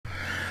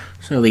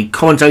So the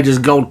Commentators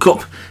Gold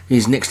Cup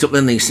is next up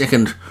then, the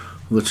second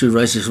of the two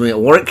races for me at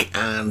Warwick,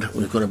 and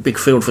we've got a big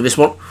field for this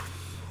one.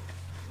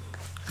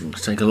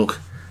 Let's take a look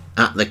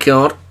at the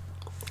card.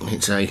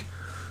 It's a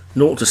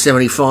 0 to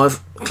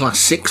 75, Class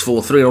 6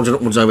 for 3 odds and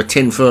upwards over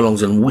 10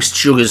 furlongs, and Whist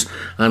Sugars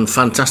and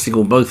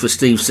Fantastical both for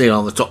Steve Seal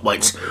are the top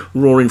weights.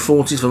 Roaring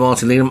 40s for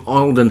Martin Needham,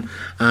 Eildon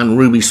and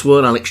Ruby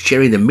Swirl, Alex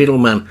Cherry, the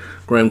middleman,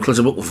 Graham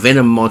Clutterbuck,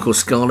 Venom, Michael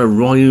Scala,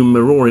 Ryu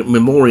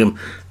Memoriam,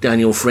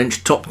 Daniel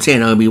French, Top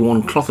 10,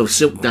 Obi-Wan, Cloth of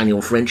Silk,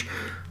 Daniel French,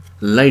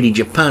 Lady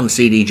Japan,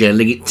 CDJ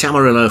Liggett,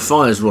 Tamarillo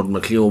Fires, Rod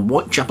McClure,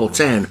 Whitechapel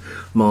Town,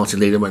 Martin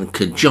Needham, and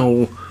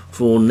Cajole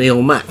for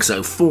Neil Mack.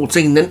 So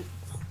 14 then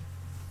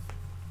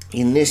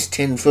in this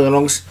 10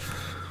 furlongs,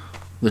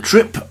 the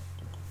trip,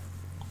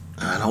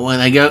 and away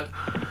they go.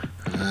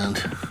 And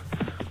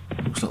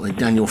looks like the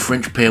Daniel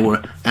French pair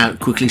were out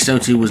quickly, so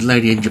too was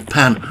Lady in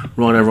Japan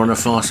right over on the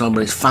far side,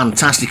 but it's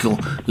Fantastical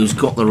who's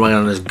got the rail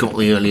and has got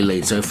the early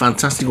lead. So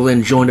Fantastical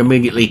then joined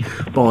immediately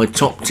by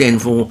Top 10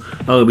 for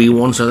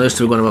Obi-Wan, so those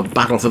two are going to have a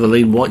battle for the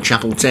lead.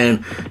 Whitechapel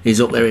Town is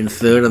up there in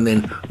third, and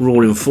then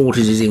Roaring 40s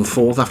is in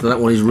fourth. After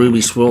that one is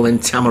Ruby Swirl, then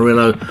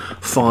Tamarillo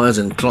Fires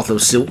and Cloth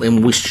of Silk,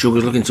 then Whist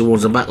Sugars looking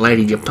towards the back.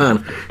 Lady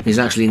Japan is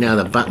actually now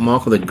the back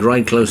marker. The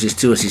grey closest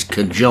to us is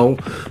Cajole,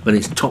 but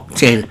it's Top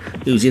 10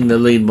 who's in the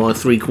lead by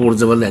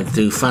 3/4 of a length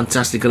to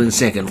Fantastical in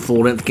second.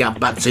 4-length gap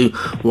back to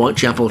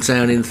Whitechapel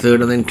Town in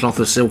third, and then Cloth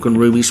of Silk and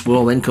Ruby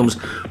Swirl. Then comes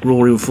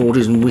Roaring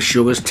 40s and Whist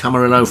Sugars.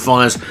 Tamarillo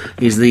Fires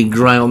is the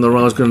grey on the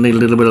rise, going to need a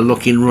little bit of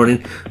luck in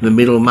running. The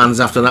middle man's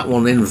after that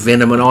one, then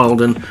Venom and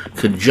Eildon,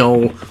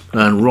 Cajole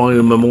and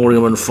Ryu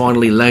Memoriam, and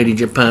finally Lady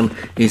Japan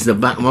is the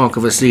back mark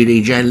of a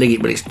CDJ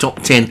Liggett, but it's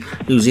Top 10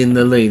 who's in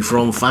the lead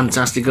from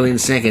Fantastical in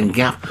second.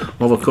 Gap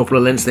of a couple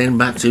of lengths then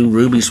back to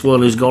Ruby Swirl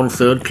who's gone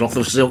third. Cloth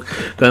of Silk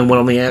going well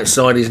on the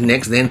outside is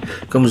next. Then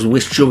comes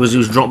Whist Sugars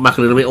who's dropped back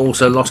a little bit,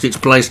 also lost its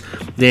place.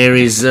 There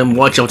is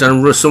Whitechapel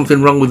Town.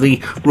 Something wrong with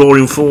the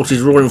Roaring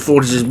 40s. Roaring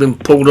 40s has been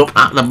pulled up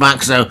at the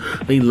back, so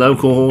the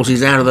local horse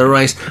is out of the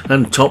race,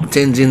 and Top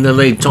 10's in the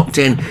lead. Top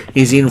 10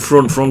 is in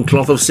front from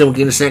Cloth of Silk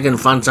in second.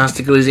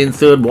 Fantastical is in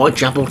third.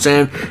 Whitechapel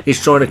Town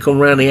is trying to come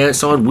round the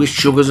outside. Whist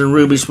Sugars and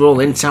Ruby Swirl,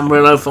 then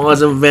Tamarillo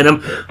Fires and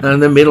Venom,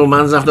 and the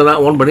middleman's after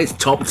that one, but it's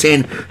Top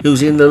 10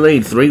 who's in the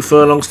lead. 3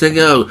 furlongs to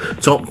go.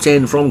 Top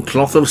 10 from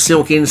Cloth of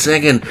Silk in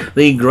second.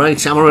 The grey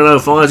Tamarillo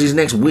Fires is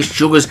next. Whist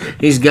Sugars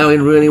is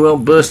going really well.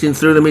 Bursting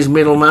through them is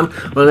middleman,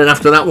 and then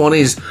after that one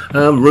is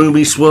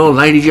Ruby Swirl.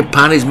 Lady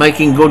Japan is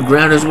making good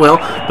ground as well,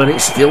 but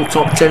it's still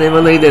Top 10 in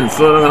the lead. Then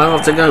furlong and a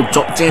half to go.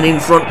 Top 10 in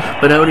front,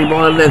 but only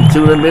by a length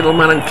to the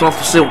middleman and Cloth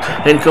of Silk.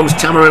 Then comes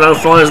Tamarillo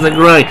Fires and the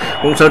grey,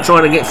 also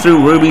trying to get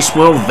through. Ruby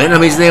Swirl.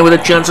 Venom is there with a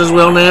chance as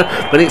well now,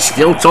 but it's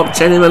still Top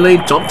 10 in the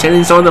lead. Top 10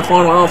 inside the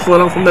final half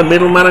furlong from the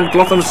middleman and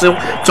Cloth of Silk.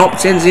 Top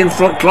 10's in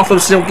front. Cloth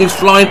of Silk is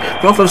flying.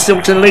 Cloth of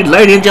Silk's in the lead.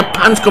 Lady in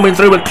Japan's coming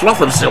through, but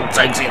Cloth of Silk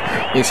takes it.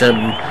 It's a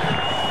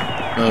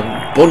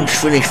bunch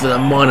finish for the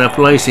minor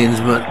placings,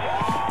 but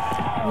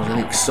it was an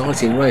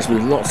exciting race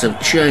with lots of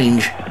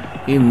change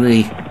in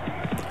the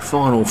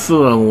final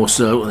furlong or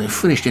so. They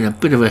finished in a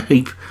bit of a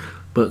heap,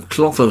 but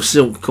Cloth of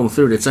Silk come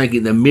through to take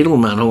it. The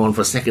middleman on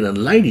for second, and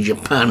Lady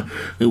Japan,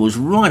 who was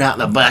right out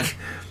the back,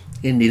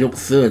 ended up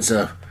third.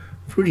 So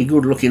pretty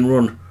good looking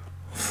run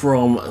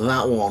from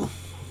that one.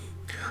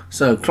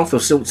 So Cloth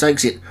of Silk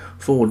takes it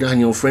for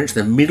Daniel French.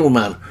 The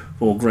middleman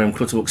for Graham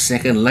Clutterbuck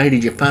second.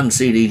 Lady Japan,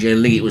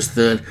 CDJ Liggett was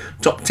third.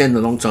 Top 10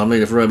 the long time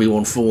leader for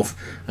Obi-Wan fourth,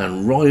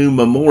 and Ryu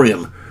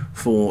Memoriam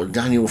for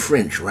Daniel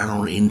French ran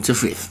on into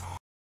fifth.